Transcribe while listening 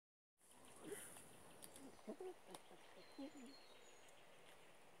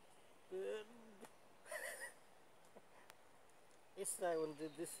Good. Yesterday when I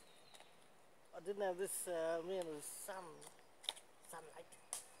did this, I didn't have this, me and the sunlight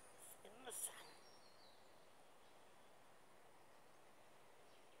in the sun.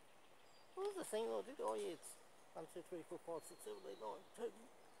 What was the thing I did? Oh yeah, it's 1, 2, 3, 4, 5, 6, 7, 8, 9, 10.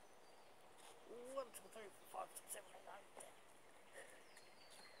 1, 2, 3, 4, 5, 6, 7, 8, 9, 10.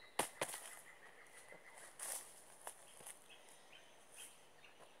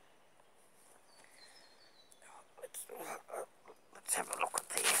 Let's have a look at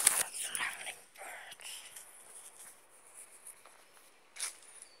the surrounding birds.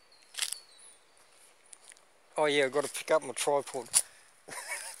 Oh yeah, I've got to pick up my tripod.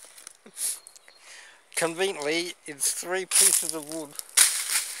 Conveniently, it's 3 pieces of wood.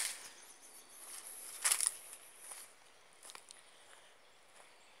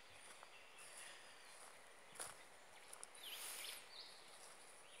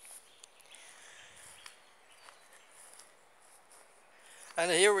 And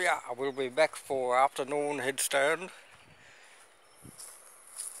here we are, we'll be back for afternoon headstand.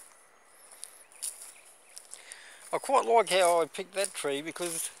 I quite like how I picked that tree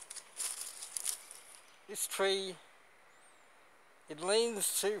because this tree, it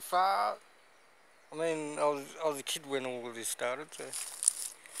leans too far. I mean, I was a kid when all of this started.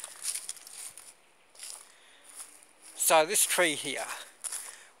 So this tree here,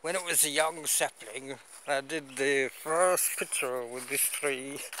 when it was a young sapling, I did the first picture with this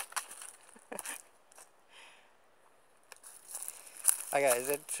tree. Okay, is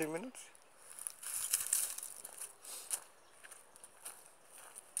that 2 minutes?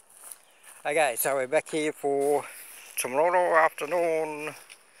 Okay, so we're back here for tomorrow afternoon.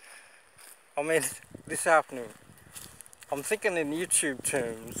 I mean, this afternoon. I'm thinking in YouTube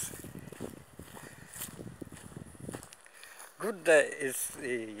terms. Good day is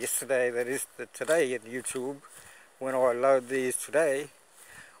yesterday, that is the today in YouTube. When I load these today,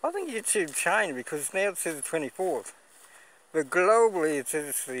 I think YouTube changed because now it says the 24th. But globally it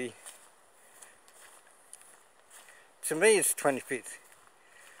says to me it's 25th.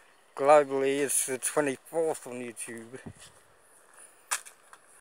 Globally it's the 24th on YouTube.